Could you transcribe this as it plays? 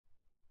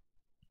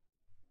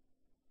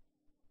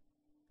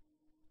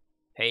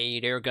Hey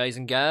there guys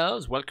and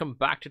gals, welcome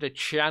back to the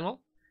channel.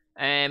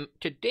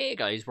 Today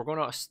guys we're going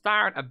to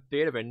start a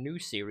bit of a new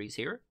series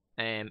here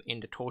in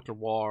the Total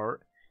War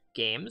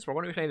games. We're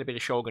going to be playing a bit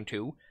of Shogun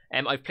 2.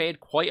 I've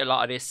played quite a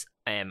lot of this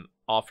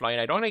offline.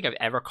 I don't think I've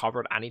ever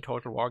covered any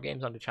Total War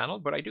games on the channel,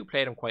 but I do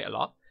play them quite a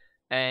lot.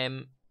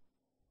 And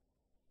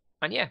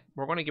yeah,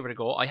 we're going to give it a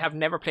go. I have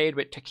never played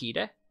with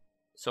Takeda,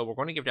 so we're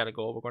going to give that a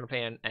go. We're going to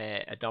play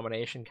a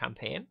domination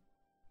campaign.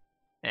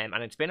 And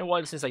it's been a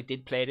while since I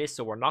did play this,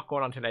 so we're not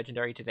going on to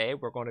Legendary today.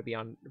 We're going to be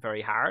on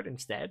very hard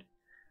instead.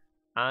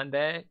 And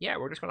yeah,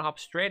 we're just going to hop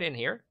straight in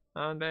here.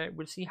 And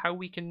we'll see how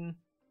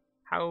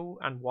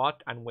and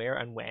what and where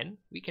and when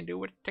we can do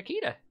with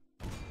Takeda.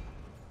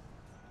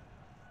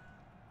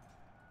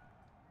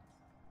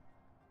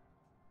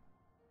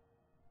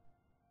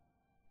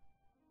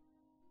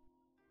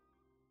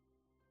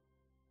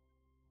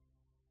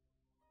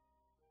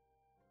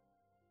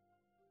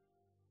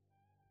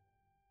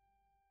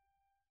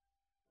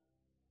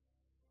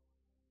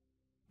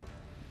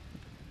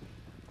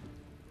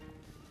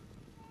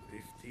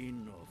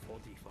 Or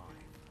 45.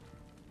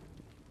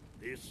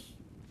 This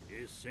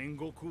is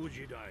Sengoku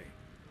Jidai,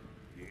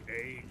 the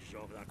age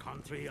of the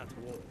country at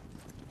war.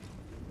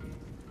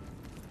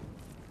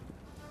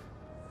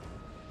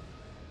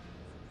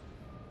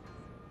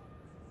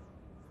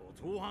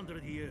 For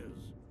 200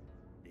 years,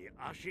 the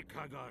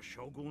Ashikaga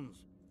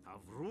shoguns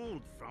have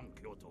ruled from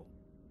Kyoto.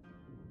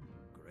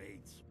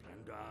 Great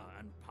splendor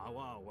and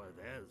power were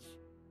theirs.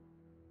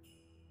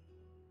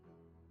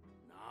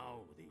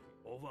 Now the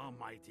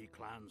overmighty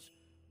clans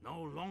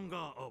no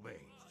longer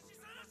obey.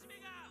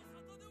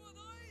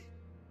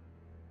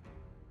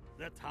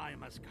 The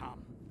time has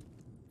come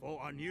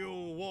for a new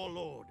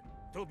warlord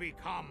to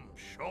become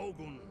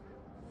Shogun.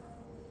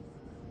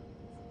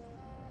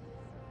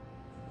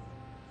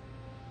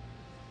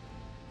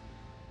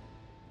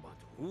 But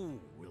who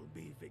will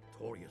be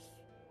victorious?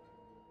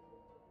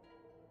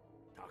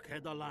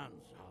 Takeda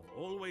lands have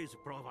always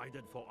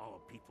provided for our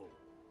people.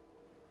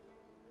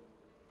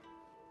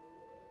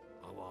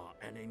 Our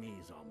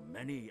enemies are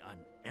many and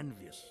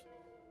envious.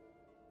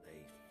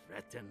 They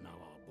threaten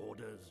our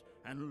borders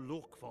and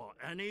look for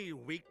any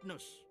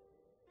weakness.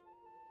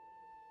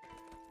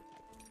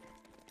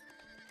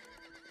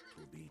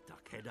 To be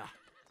Takeda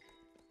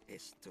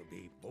is to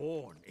be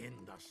born in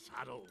the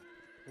saddle.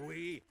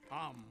 We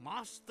are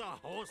master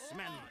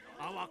horsemen.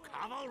 Our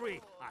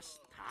cavalry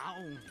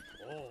astound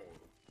all.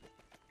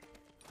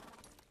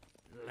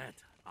 Let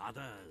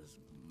others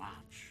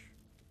march.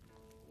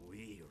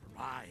 We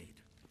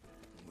ride.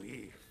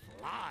 We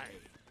fly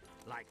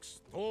like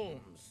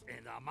storms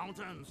in the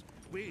mountains.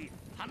 We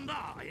thunder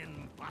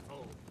in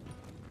battle.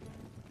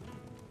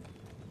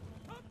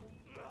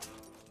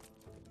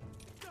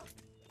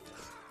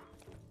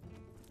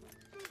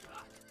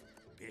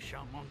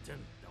 Bishamonten,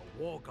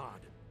 the war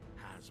god,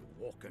 has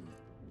woken.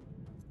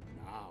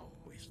 Now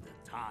is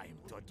the time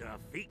to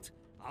defeat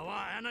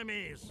our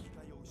enemies.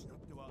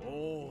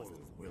 All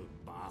will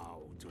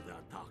bow to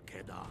the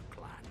Takeda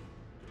clan.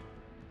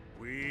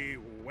 We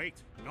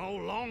wait no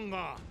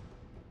longer.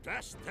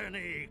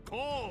 Destiny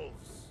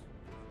calls.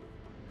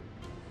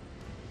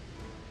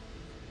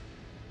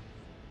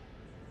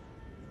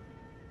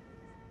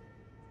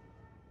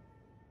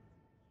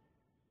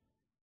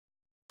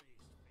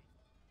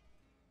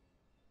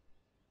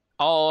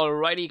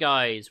 Alrighty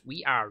guys,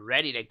 we are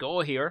ready to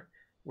go here.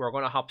 We're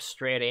going to hop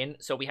straight in.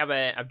 So we have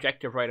an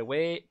objective right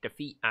away.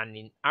 Defeat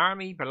an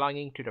army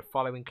belonging to the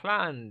following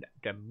clan,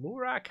 the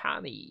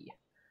Murakami.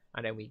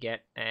 And then we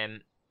get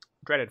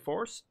Dreaded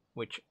Force,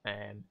 which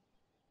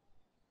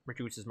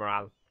reduces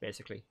morale,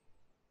 basically,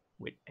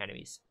 with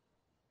enemies.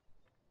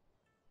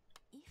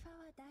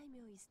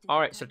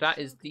 Alright, so that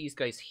is these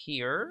guys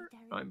here.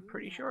 I'm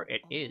pretty sure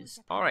it is.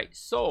 Alright,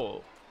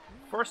 so,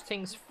 first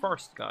things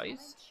first,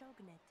 guys.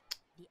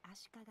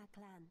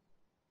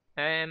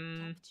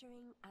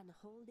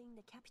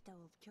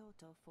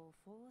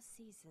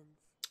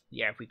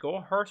 Yeah, if we go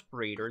horse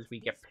breeders, we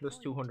get plus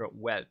 200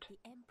 wealth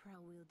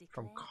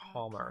from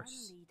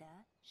commerce.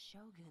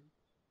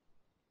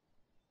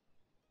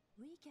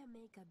 We can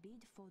make a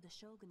bid for the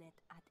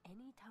shogunate at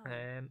any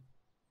time.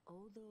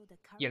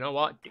 You know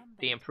what?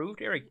 They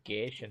improved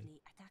irrigation.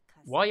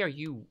 Why are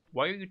you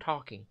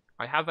talking?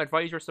 I have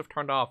advisor stuff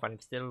turned off and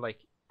it's still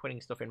like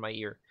putting stuff in my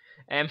ear.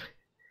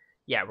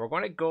 Yeah, we're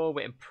gonna go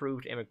with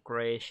improved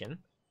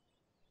immigration.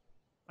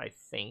 I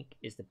think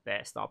is the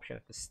best option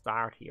at the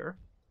start here.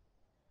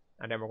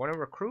 And then we're going to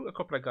recruit a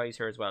couple of guys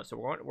here as well. So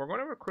we're going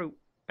to recruit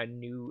a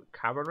new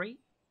cavalry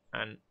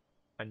and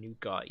a new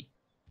guy.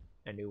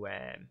 A new,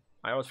 I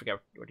always forget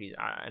what he's,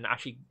 an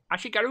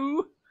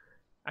Ashigaru!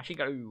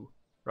 Ashigaru.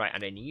 Right,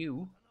 and then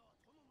you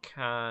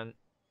can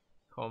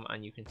come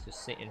and you can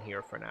just sit in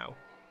here for now.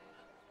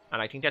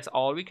 And I think that's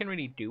all we can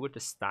really do at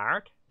the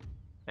start.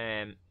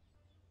 No,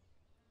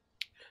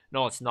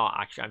 it's not,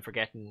 actually. I'm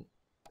forgetting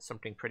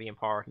something pretty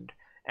important.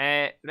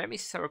 Let me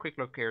just have a quick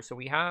look here. So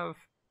we have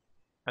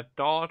a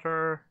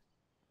daughter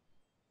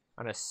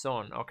and a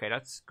son. Okay,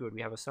 that's good.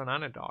 We have a son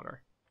and a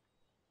daughter.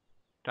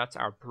 That's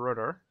our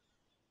brother.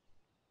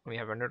 We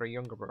have another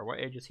younger brother. What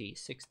age is he?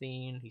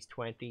 16, he's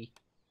 20,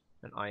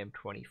 and I am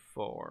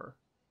 24.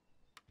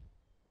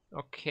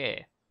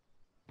 Okay.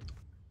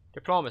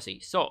 Diplomacy.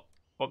 So,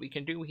 what we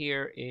can do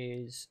here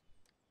is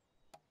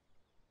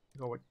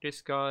go with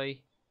this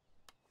guy.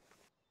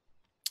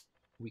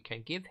 We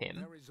can give him...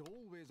 There is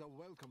always a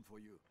welcome for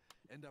you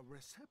and a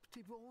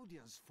receptive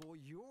audience for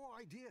your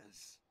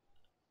ideas.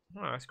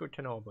 Oh, that's good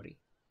to know, buddy.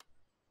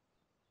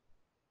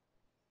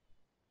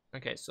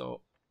 Okay, so...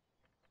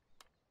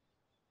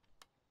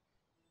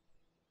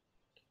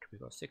 we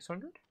go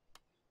 600?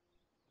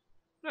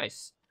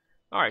 Nice.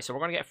 Alright, so we're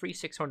going to get free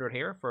 600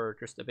 here for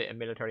just a bit of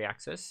military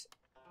access.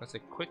 That's a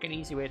quick and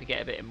easy way to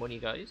get a bit of money,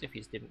 guys, if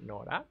you didn't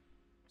know that.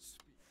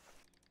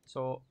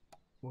 So,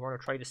 we're going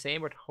to try the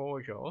same with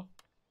Hojo.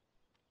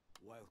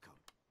 Welcome.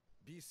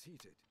 Be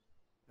seated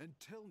and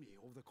tell me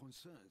of the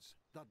concerns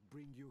that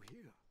bring you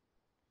here.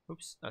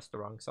 Oops, that's the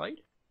wrong side.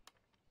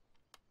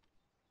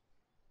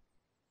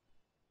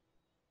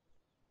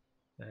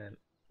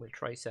 We'll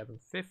try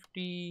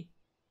 750.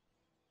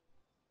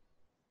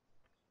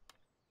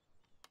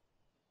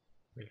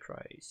 We'll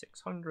try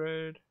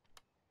 600.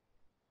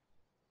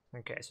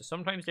 Okay, so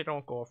sometimes they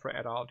don't go for it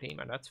at all, team,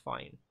 and that's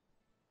fine.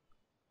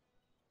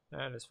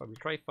 And that's fine. We'll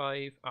try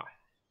 5. Ah,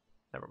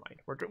 never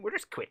mind. We're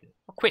just quitting.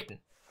 We're quitting.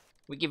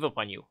 We give up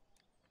on you,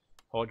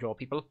 Hojo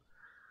people.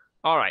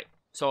 Alright,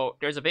 so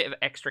there's a bit of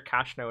extra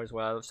cash now as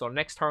well. So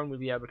next turn we'll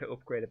be able to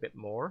upgrade a bit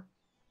more.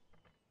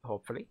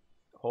 Hopefully.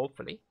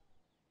 Hopefully.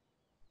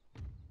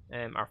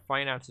 Our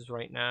finances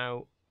right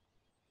now.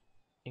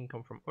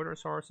 Income from other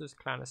sources.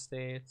 Clan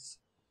estates.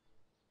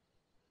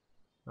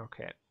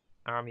 Okay.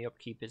 Army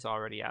upkeep is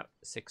already at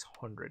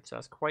 600. So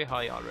that's quite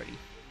high already.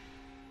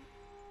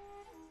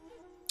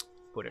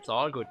 But it's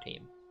all good,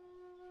 team.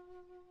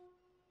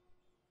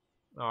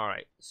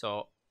 Alright,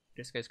 so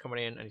this guy's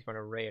coming in and he's going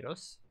to raid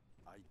us.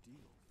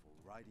 Ideal for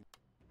riding.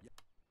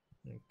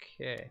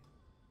 Okay.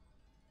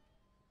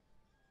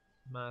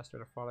 Master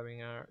the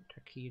following are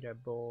Takeda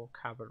bow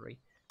cavalry.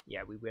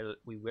 Yeah, we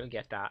will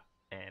get that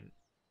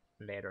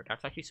later.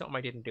 That's actually something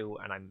I didn't do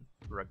and I'm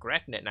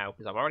regretting it now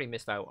because I've already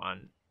missed out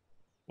on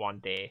one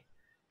day.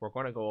 We're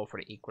going to go for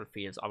the equal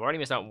fields. I've already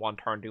missed out on one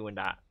turn doing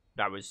that.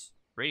 That was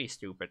really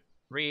stupid.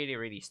 Really,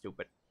 really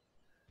stupid.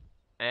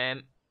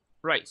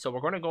 Right, so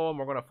we're going to go and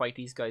we're going to fight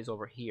these guys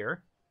over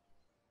here.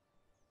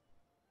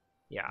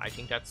 Yeah, I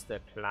think that's the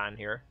plan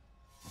here.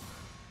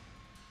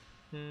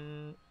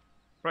 Right,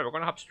 we're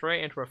going to hop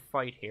straight into a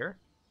fight here.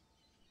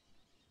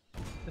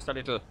 Just a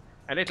little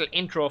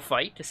intro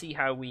fight to see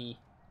how we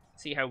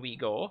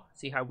go,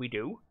 see how we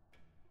do.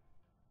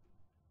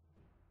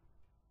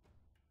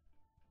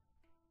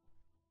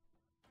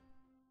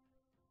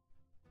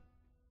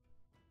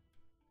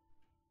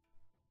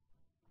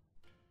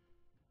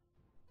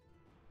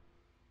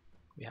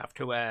 We have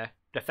to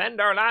defend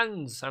our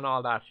lands and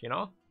all that, you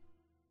know.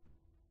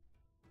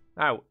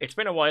 Now, it's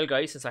been a while,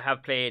 guys, since I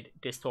have played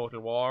this Total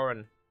War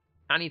and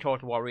any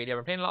Total War, really. I've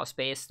been playing a lot of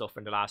space stuff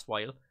in the last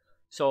while.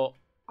 So,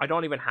 I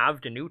don't even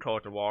have the new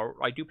Total War.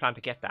 I do plan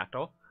to get that,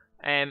 though.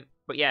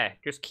 But yeah,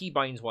 just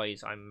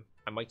keybinds-wise,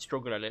 I might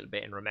struggle a little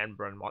bit in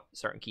remembering what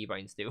certain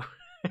keybinds do.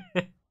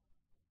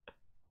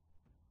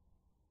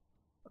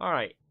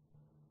 Alright.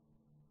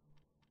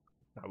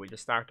 Now, we'll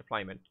just start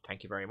deployment.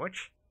 Thank you very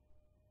much.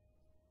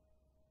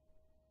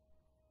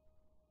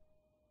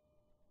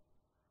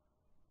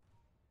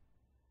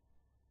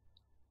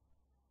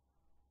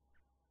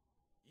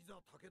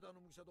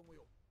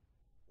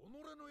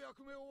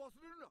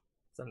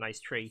 It's a nice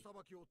tree.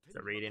 It's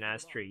a really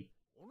nice tree.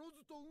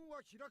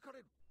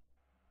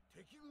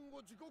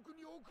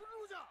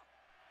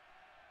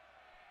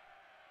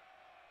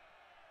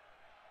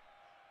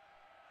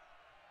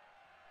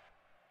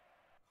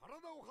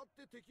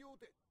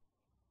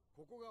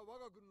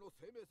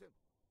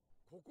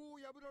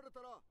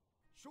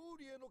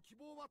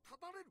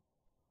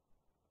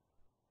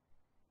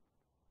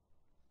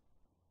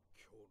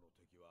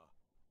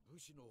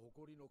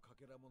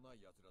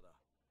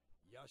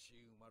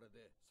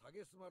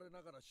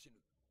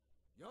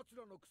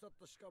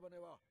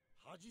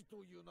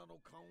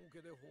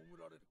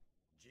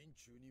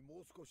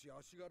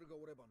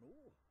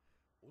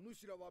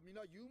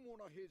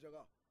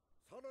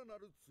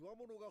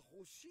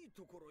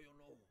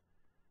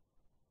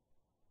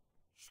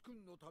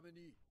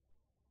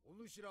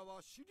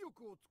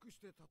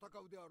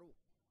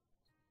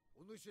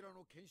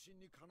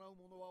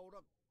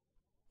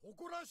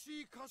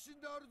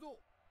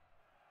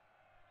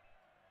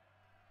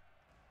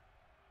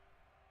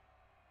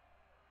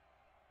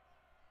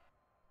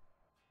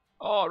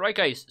 Alright,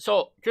 guys,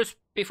 so just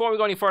before we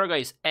go any further,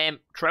 guys,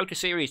 throughout the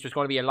series there's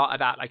going to be a lot of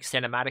that like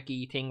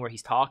cinematic-y thing where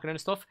he's talking and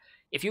stuff.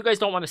 If you guys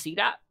don't want to see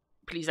that,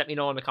 please let me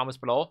know in the comments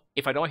below.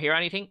 If I don't hear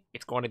anything,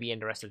 it's going to be in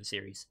the rest of the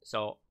series.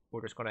 So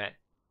we're just gonna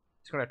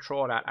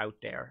throw that out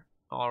there.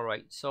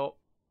 Alright, so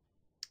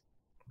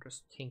I'm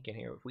just thinking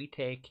here, if we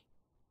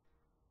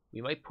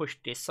might push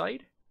this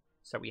side.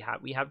 So we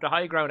have the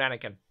high ground,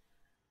 Anakin.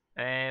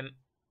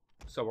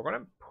 So we're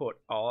gonna put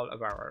all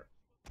of our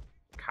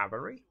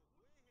cavalry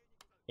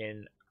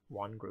in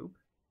one group.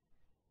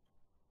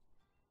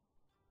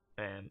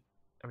 And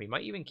we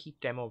might even keep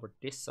them over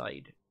this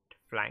side to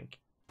flank.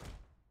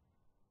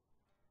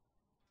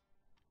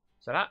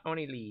 So that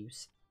only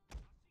leaves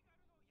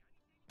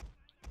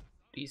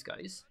these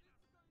guys.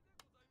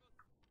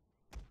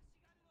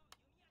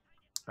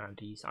 And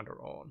these on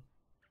their own.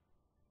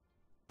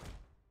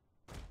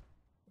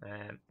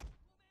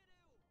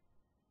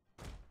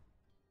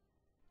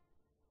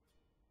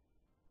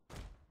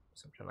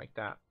 Something like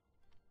that.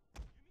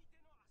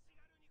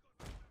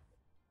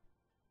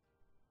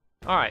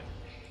 Alright,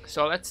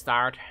 so let's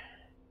start.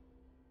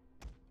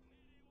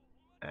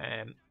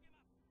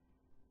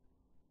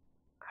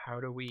 How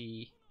do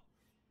we...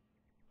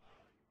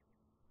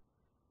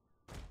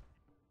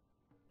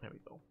 There we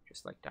go,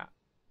 just like that.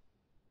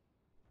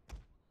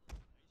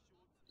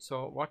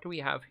 So what do we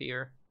have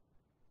here?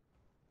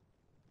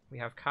 We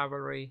have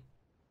cavalry.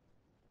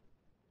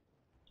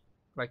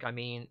 Like, I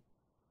mean,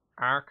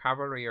 our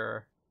cavalry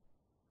are...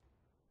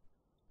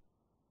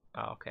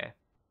 Oh, okay.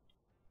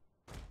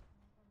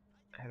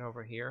 Head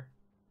over here.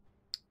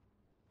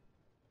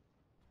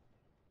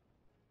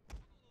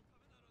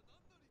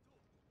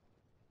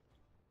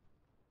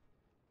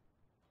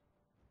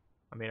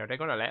 I mean, are they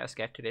gonna let us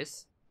get to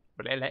this?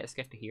 Will they let us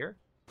get to here?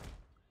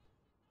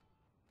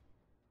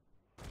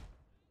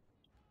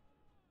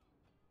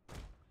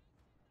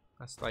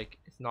 That's like,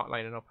 it's not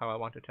lining up how I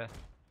wanted to.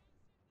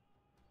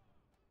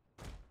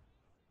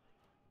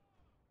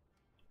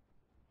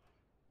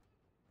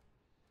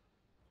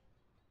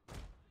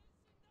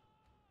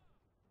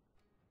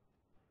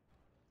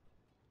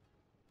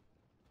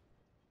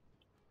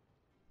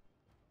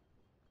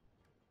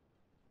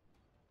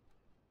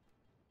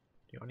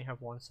 Do you only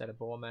have one set of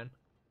bowmen?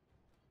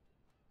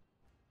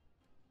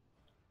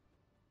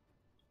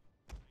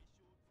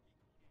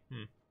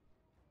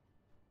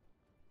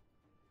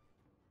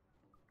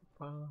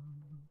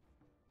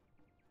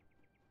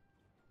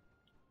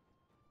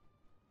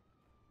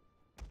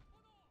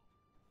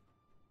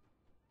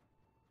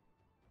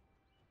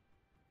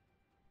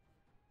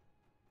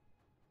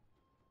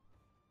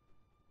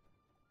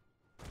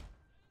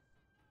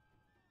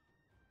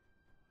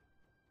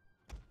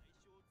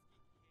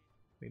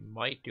 We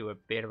might do a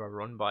bit of a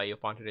run by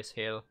up onto this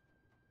hill.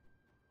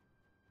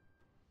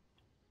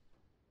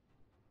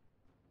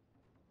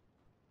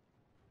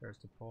 There's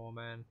the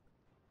bowman.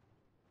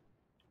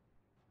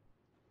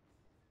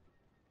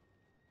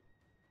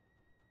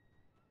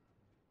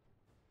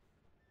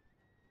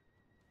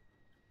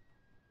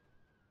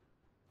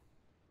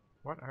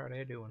 What are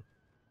they doing?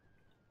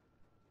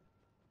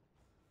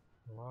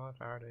 What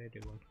are they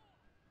doing?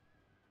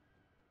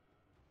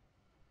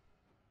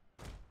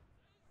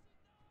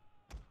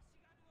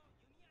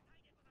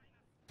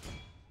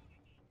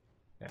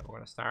 Yeah, we're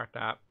gonna start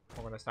that.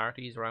 We're gonna start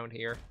these around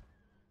here.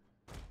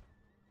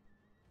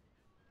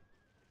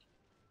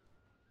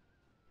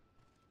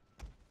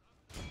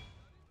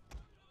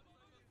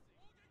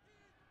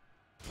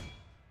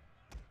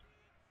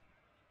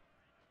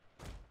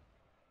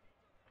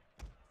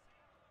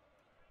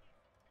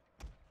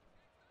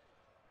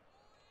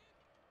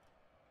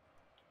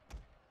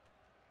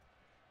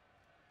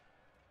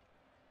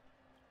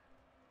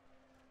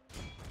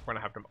 We're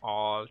gonna have them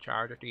all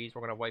charge at these.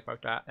 We're gonna wipe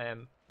out that.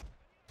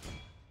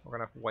 We're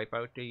gonna wipe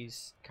out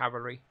these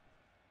cavalry.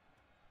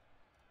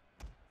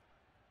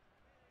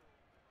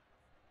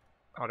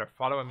 Oh, they're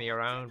following me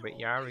around with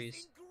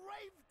Yaris.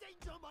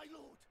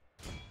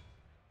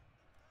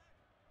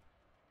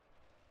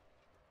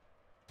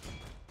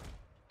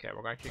 Okay,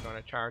 we're actually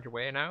gonna charge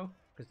away now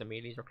because the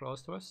melees are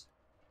close to us.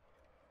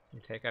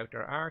 We take out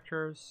their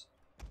archers.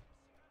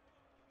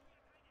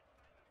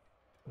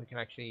 We can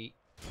actually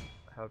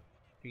help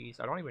these.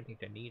 I don't even think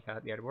they need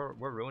help yet. We're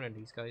ruining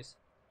these guys.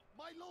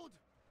 My lord,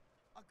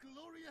 a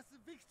glorious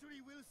victory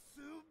will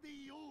soon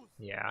be yours.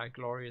 Yeah,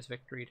 glorious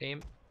victory,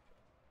 team.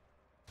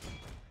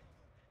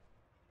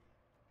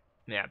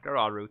 Yeah, they're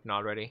all rooting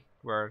already.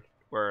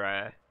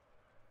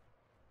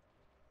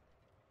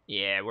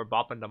 Yeah, we're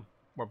bopping them.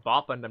 We're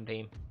bopping them,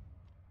 team.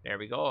 There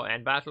we go.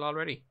 End battle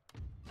already.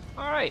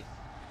 Alright.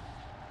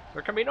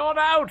 There can be no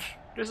doubt.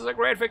 This is a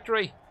great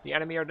victory. The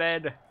enemy are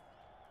dead.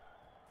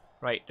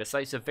 Right,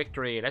 decisive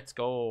victory. Let's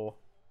go.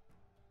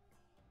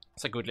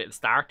 It's a good little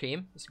start,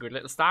 team. It's a good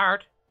little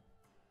start.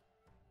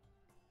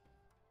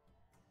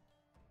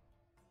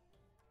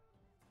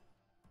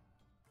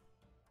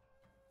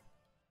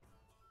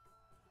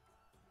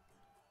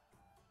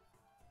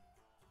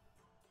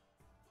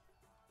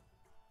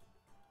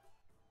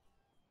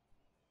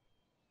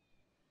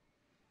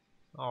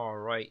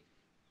 Alright.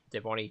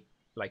 They've only,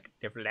 like,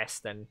 they've less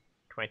than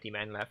 20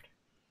 men left.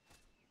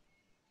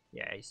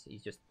 Yeah,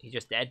 he's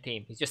just dead,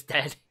 team. He's just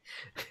dead.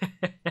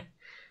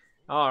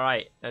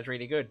 Alright, that's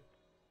really good.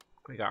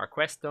 We got our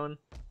quest done.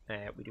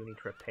 We do need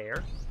to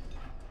repair.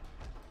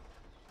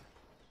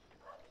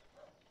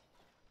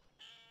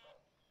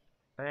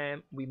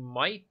 We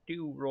might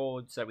do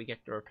roads that we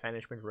get the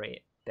replenishment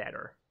rate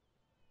better.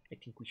 I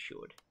think we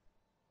should.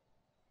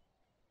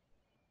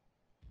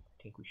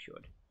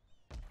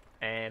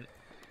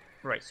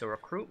 Right, so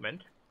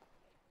recruitment.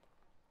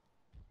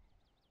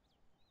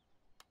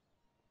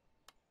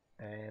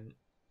 Let's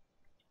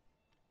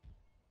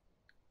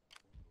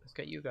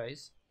get you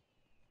guys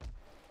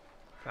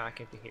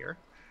back into here.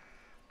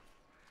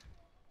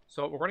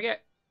 So we're gonna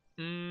get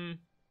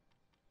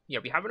yeah,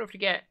 we have enough to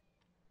get,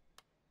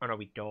 oh no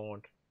we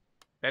don't.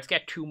 Let's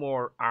get 2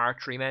 more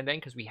archery men then,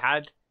 because we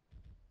had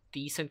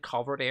decent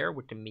cover there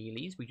with the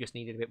melees. We just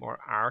needed a bit more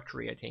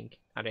archery, I think,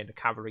 and then the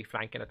cavalry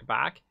flanking at the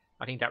back.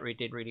 I think that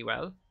did really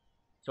well.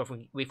 So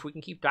if we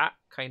can keep that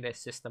kind of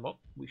system up,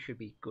 we should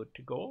be good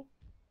to go.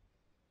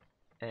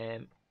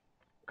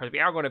 Because we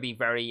are going to be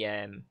very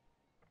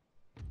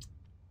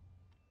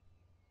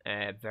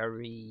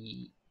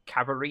very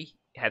cavalry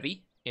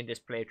heavy in this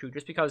playthrough,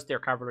 just because their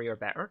cavalry are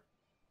better.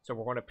 So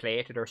we're going to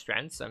play to their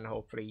strengths, and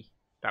hopefully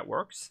that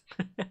works.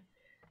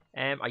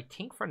 I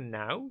think for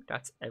now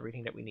that's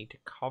everything that we need to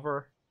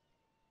cover.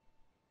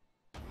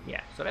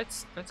 Yeah, so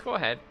let's go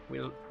ahead.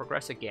 We'll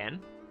progress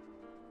again,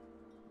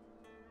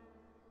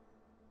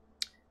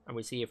 and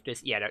we'll see if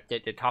this. Yeah,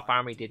 the top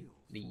army did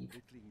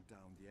leave.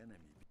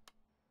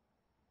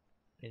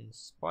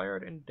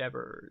 Inspired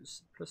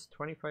endeavors, plus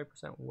 25%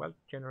 wealth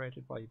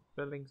generated by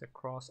buildings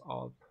across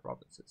all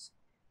provinces.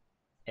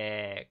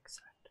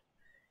 Excellent.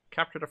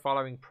 Capture the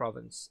following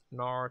province.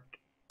 North.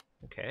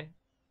 Okay.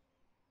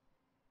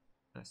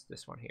 That's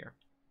this one here.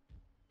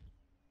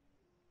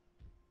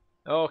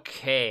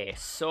 Okay,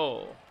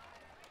 so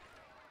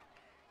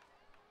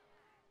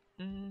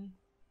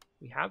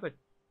we have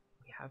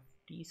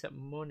decent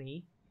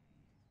money.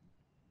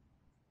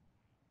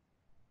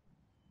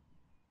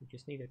 We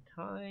just need a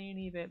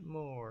tiny bit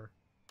more.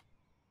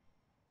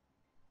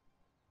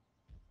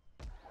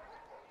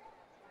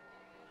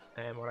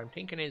 And what I'm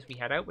thinking is we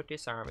head out with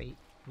this army.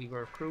 We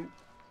recruit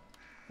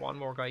 1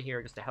 more guy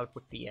here just to help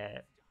with the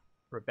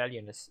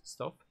rebellionist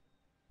stuff.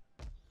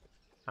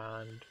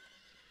 And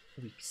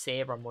we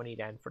save our money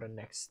then for the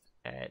next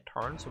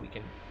turn, so we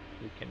can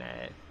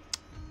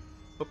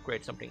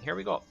upgrade something. Here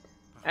we go.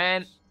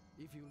 And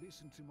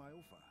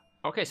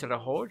okay, so the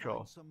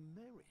Hojo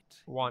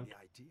want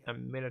a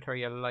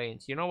military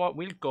alliance. You know what?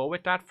 We'll go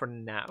with that for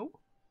now.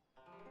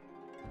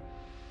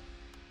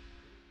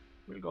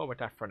 We'll go with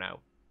that for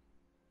now.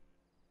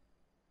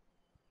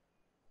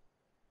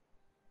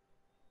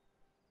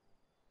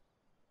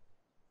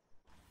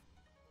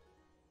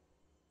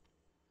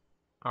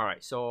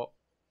 Alright, so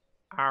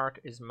art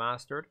is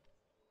mastered.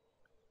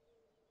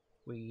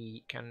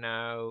 We can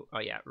now, oh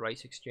yeah,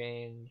 rice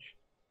exchange,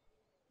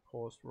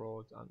 post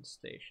roads and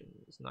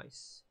stations,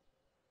 nice.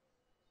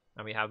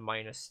 And we have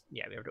minus,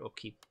 yeah, we have the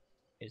upkeep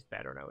is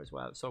better now as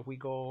well. So if we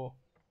go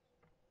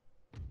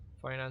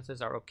finances,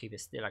 our upkeep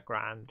is still a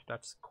grand.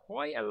 That's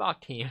quite a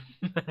lot, team.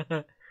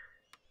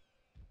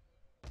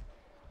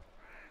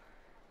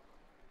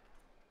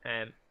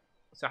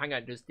 So hang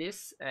on, does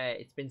this,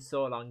 it's been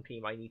so long,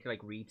 team, I need to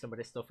like read some of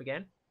this stuff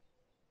again.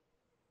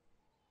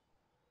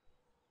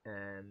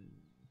 I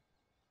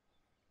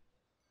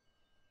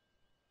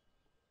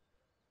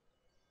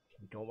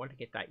don't want to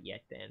get that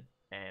yet then.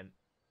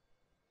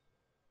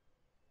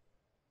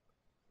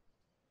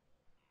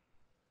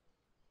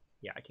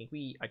 Yeah, I think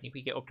we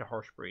get up to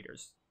horse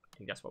breeders. I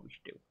think that's what we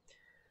should do.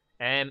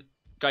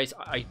 Guys,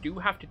 I do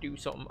have to do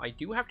something. I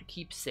do have to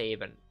keep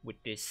saving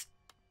with this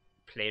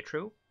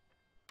playthrough.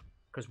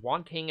 Because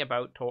one thing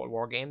about Total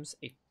War games,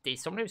 they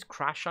sometimes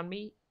crash on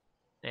me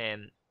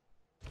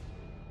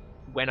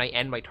when I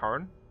end my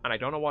turn. And I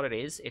don't know what it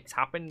is. It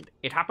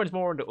happens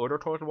more in the other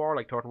Total War,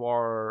 like Total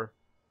War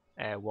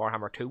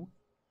Warhammer 2.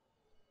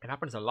 It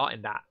happens a lot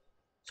in that.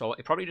 So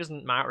it probably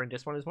doesn't matter in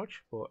this one as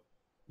much. But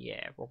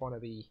yeah, we're going to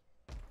be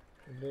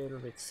a little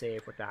bit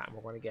safe with that. And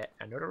we're going to get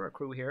another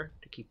recruit here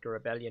to keep the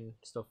rebellion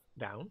stuff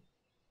down.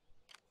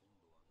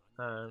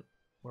 And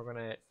we're going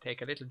to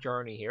take a little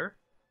journey here.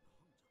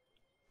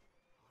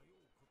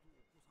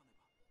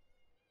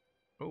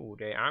 Oh,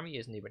 the army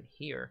isn't even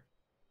here.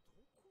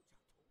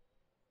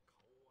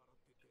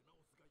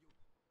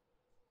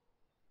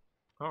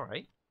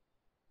 Alright.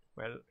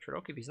 Well, sure,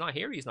 okay, if he's not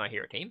here,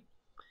 team.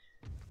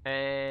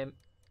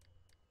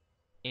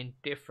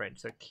 Indifferent.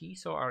 So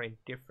Kiso are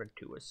indifferent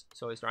to us.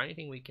 So is there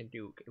anything we can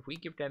do? If we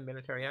give them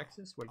military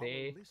access, will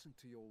they... listen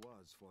to your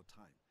words for a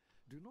time.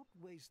 Do not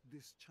waste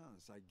this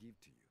chance I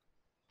give to you.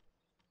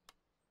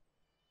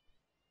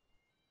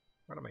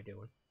 What am I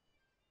doing?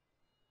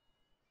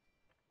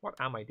 What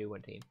am I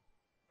doing, team?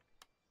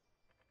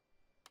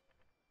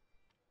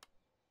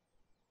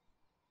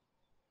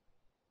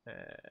 It's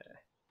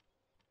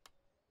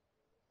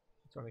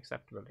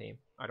unacceptable, team.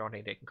 I don't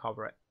think they can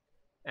cover it.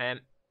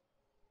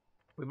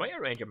 We might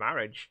arrange a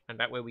marriage,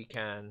 and that way we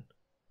can...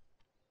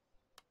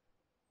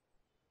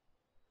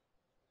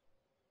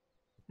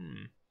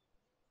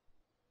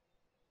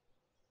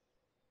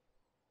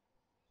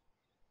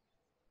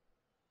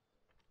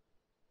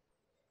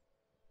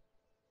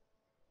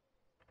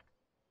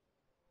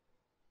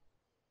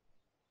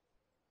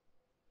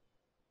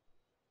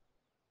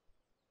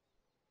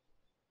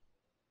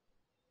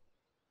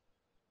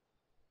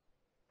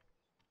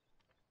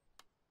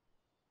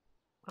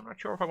 I'm not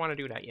sure if I want to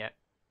do that yet.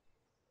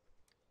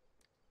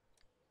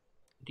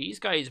 these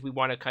guys, we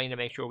want to kind of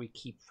make sure we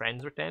keep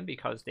friends with them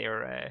because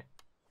their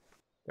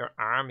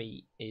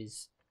army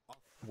is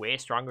way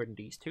stronger than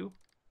these two.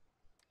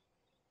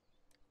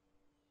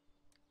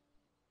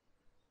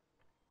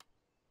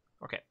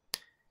 Okay,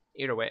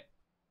 either way,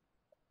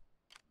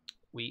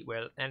 we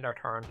will end our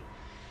turn.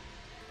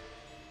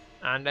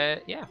 And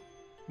yeah,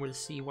 we'll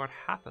see what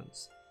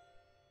happens.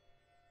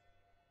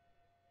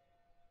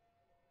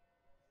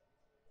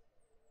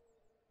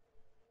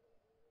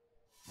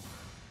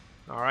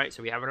 Alright,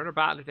 so we have another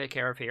battle to take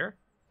care of here.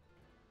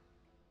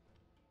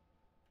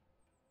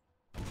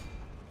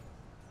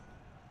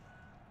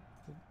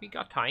 We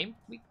got time.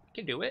 We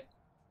can do it.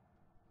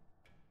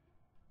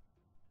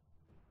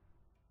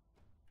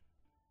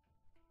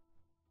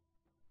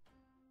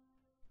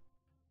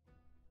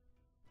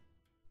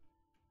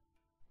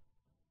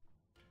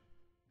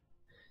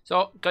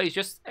 So, guys,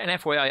 just an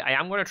FYI, I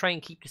am going to try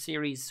and keep the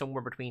series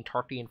somewhere between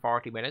 30 and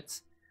 40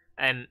 minutes.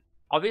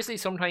 Obviously,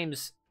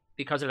 sometimes,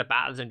 because of the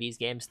battles in these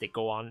games, they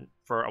go on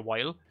for a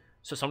while.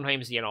 So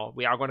sometimes, you know,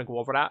 we are going to go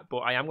over that. But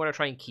I am going to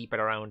try and keep it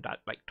around that,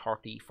 like,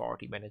 30,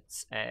 40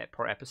 minutes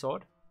per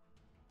episode.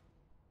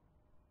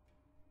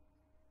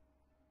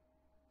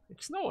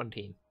 It's snowing,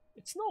 team.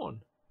 It's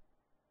snowing.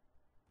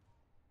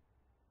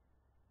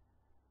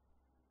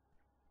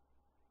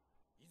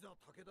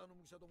 Takedaの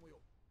武者どもよ、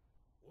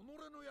己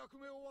の役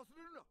目を忘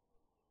れるな。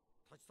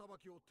立ちさば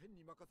きを天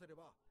に任せれ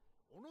ば、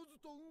おのず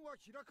と運は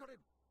開かれる。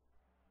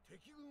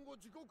敵軍を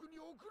地獄に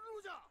送る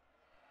のじゃ。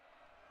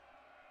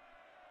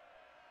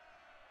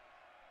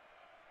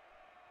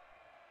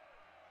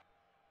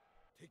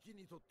敵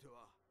にとって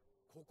は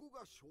ここ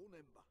が正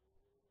念場。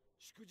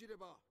しくじれ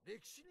ば歴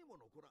史にも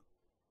残らん。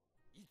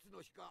いつ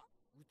の日か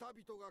歌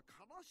人が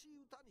悲し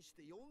い歌にし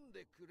て読ん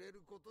でくれ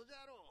ることじ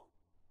ゃろ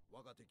う。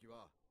我が敵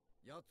は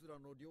奴ら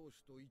の領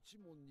主と一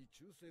門に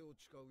忠誠を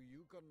誓う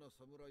勇敢な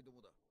侍ど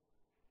もだ。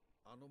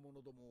あの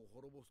者どもを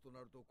滅ぼすとな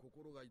ると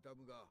心が痛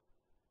むが、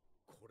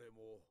これ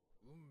も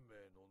運命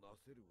のな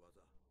せる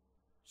技。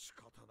仕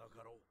方なか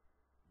ろう。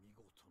見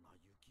事な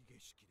雪景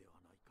色では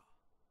ないか。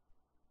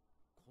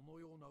この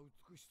ような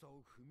美しさ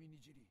を踏みに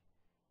じり、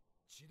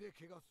血で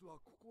汚すは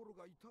心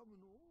が痛む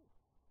の。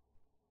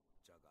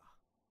じゃが、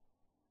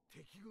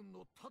敵軍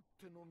のたっ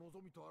ての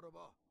望みとあら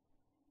ば、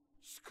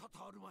仕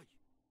方あるまい。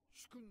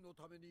主君の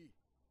ために、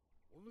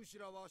お主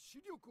らは死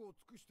力を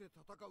尽くして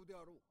戦うで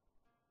あろう。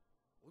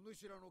お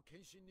主らの献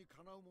身に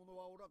かなう者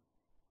はおらん。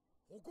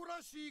誇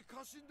らしい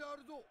家臣であ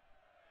るぞ。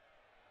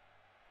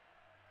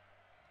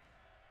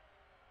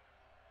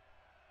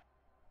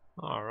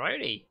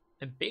Alrighty,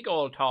 a big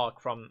old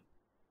talk from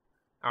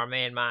our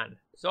main man.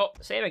 So,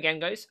 same again,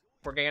 guys.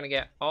 We're going to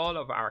get all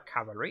of our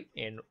cavalry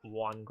in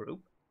one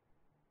group.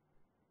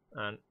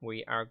 And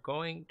we are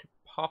going to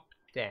pop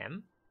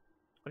them.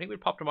 I think we'll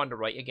pop them on the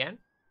right again.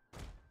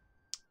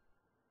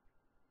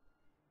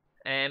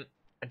 And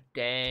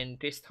then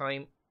this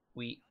time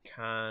we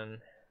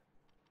can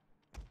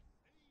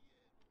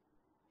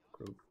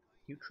group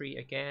you three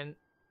again,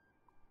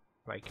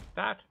 like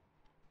that.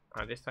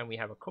 And this time we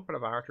have a couple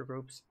of archer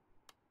groups,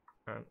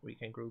 and we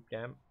can group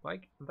them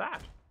like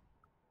that.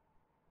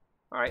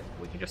 Alright,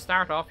 we can just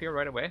start off here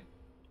right away.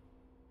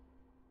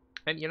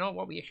 And you know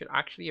what we should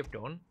actually have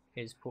done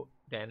is put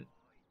them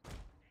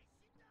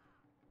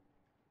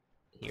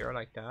here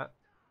like that.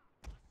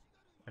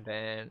 And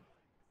then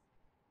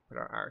put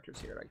our archers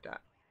here like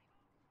that.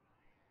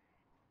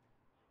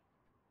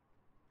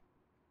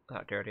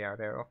 Ah, there they are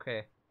there,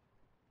 okay.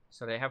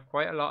 So they have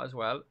quite a lot as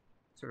well.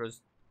 So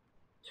there's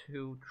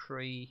two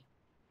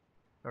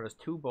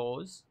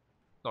bows.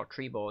 No,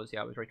 3 bows.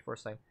 Yeah, I was right the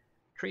first time.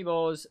 3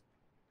 bows.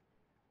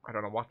 I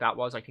don't know what that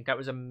was. I think that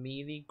was a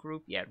melee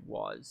group. Yeah, it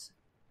was.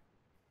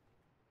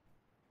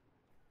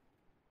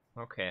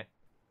 Okay.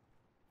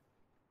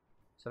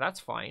 So that's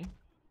fine.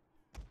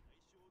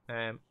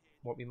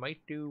 What we might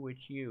do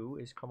with you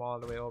is come all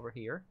the way over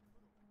here,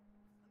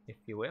 if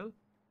you will.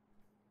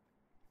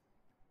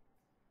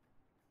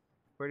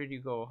 Where did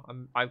you go?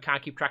 I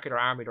can't keep track of their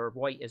army. They're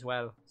white as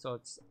well, so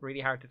it's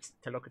really hard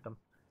to look at them.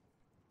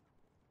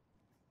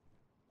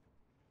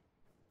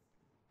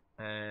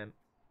 I'm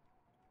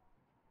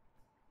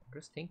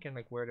just thinking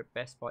like where the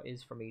best spot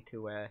is for me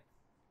to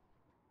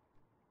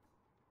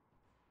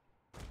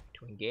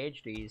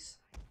engage these.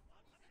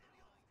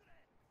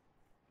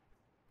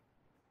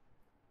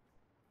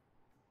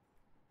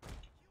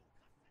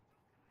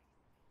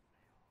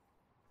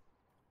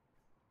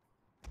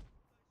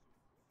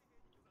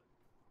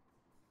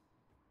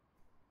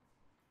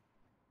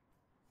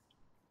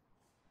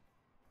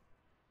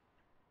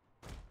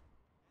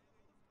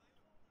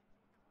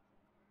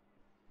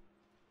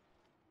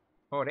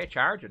 Oh, they're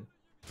charging.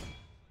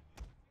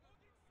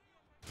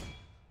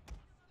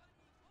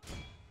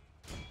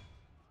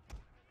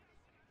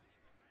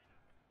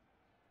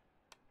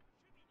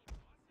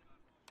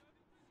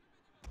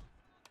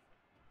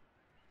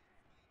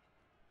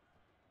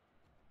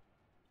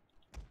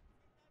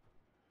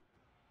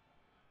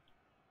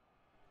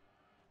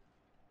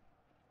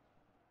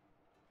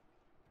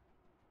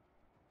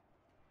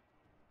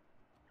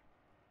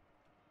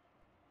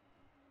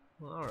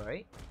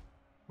 Alright.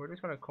 We're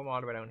just gonna come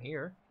all the way down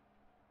here.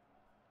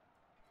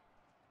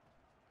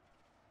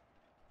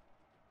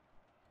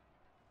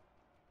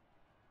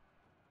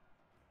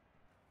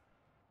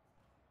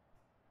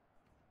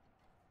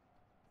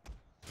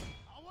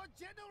 Our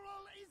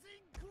general is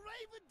in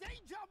grave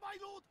danger, my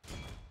lord.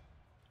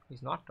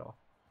 He's not though.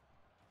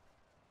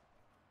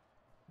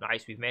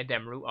 Nice, we've made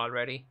them route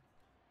already.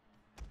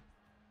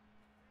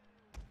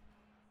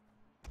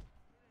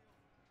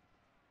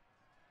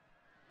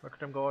 Look at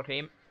them go,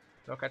 team.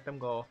 Look at them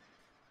go.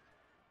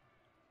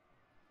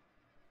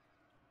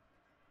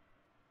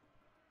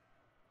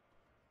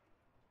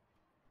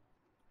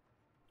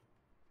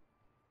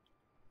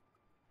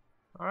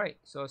 Alright,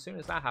 so as soon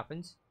as that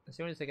happens, as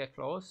soon as they get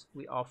close,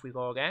 off we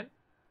go again.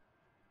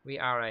 We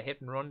are a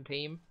hit and run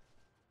team.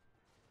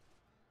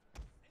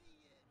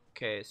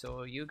 Okay,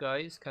 so you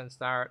guys can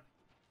start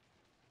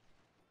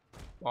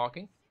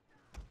walking.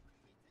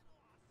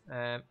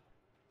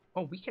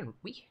 Oh, we can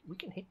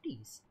hit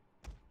these.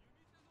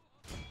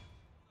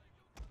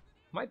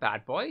 My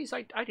bad, boys.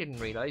 I didn't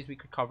realize we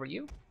could cover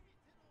you.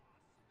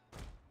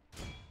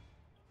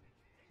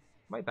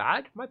 My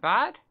bad. My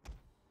bad.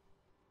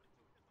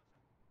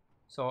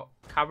 So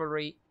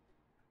cavalry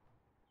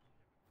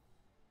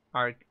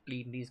are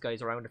leading these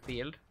guys around the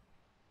field.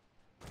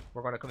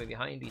 We're going to come in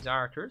behind these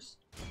archers.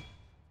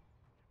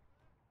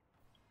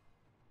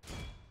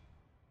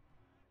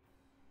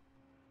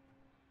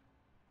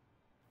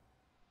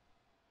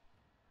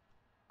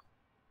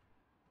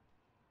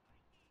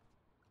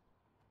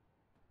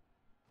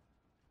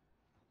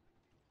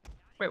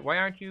 Wait, why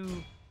aren't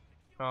you...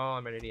 Oh,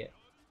 I'm an idiot.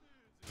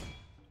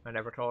 I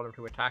never told him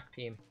to attack,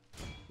 team.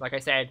 Like I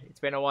said,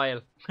 it's been a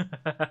while.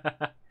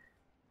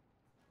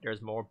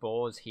 There's more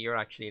bows here,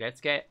 actually.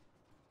 Let's get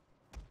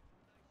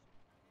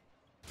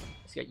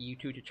you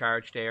two to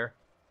charge there.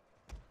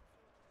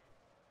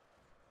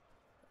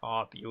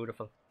 Oh,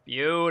 beautiful.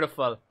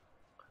 Beautiful.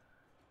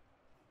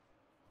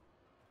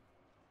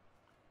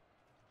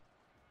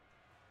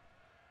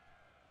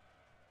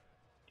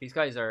 These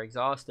guys are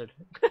exhausted.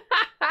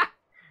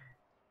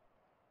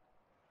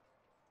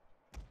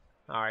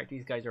 Alright,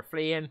 these guys are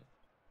fleeing.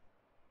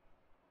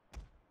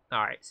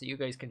 Alright, so you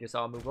guys can just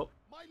all move up.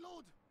 My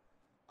lord,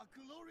 a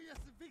glorious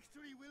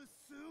victory will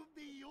soon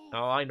be yours.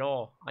 Oh, I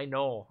know. I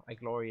know. A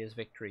glorious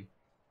victory.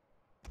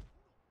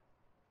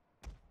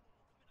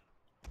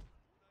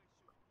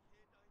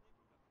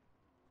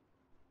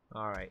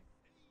 Alright.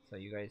 So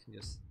you guys can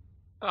just...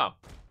 Oh.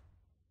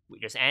 We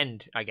just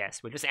end, I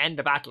guess. We'll just end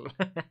the battle.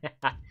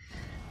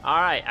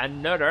 Alright,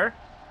 another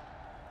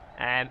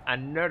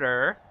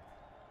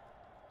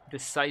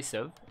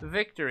decisive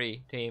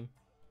victory, team.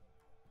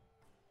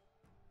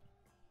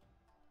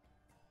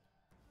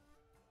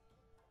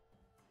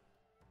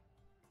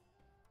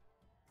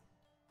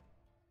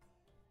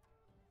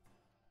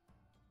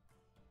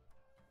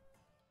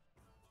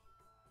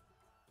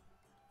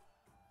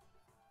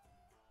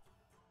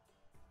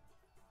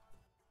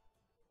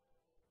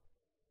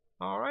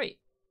 Alright.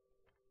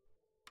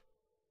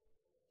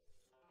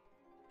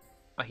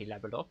 Oh, he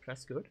leveled up.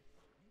 That's good.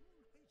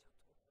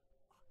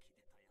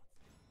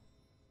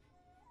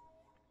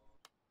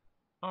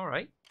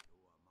 Alright.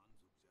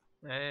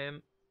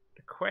 The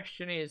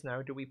question is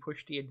now, do we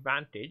push the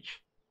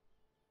advantage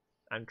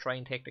and try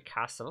and take the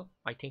castle?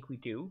 I think we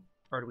do.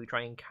 Or do we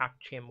try and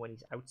catch him when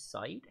he's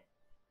outside?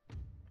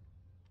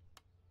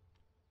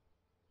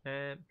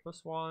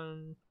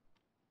 +1.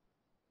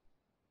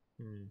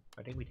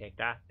 I think we take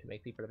that to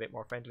make people a bit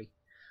more friendly.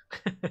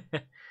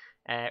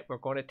 We're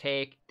going to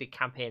take the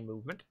campaign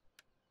movement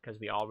because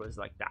we always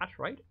like that,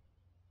 right?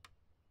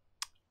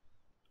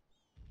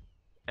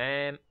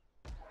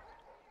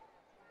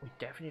 We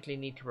definitely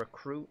need to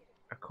recruit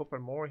a couple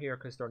more here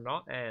because they're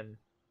not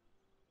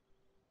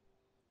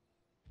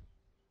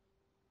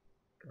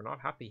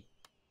happy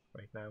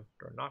right now.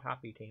 They're not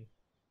happy, team.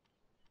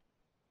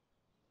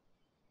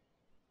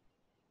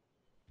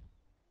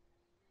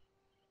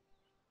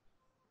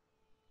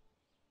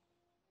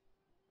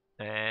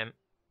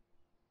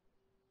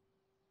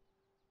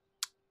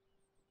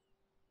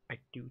 I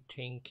do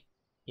think,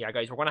 yeah,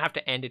 guys, we're going to have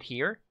to end it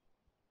here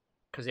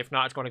because if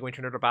not, it's going to go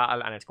into another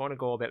battle and it's going to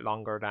go a bit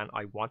longer than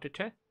I wanted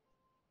to.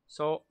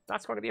 So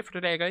that's going to be it for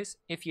today, guys.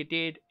 If you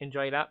did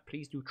enjoy that,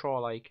 please do throw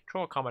a like,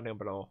 throw a comment down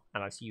below,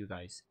 and I'll see you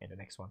guys in the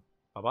next one.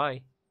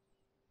 Bye-bye.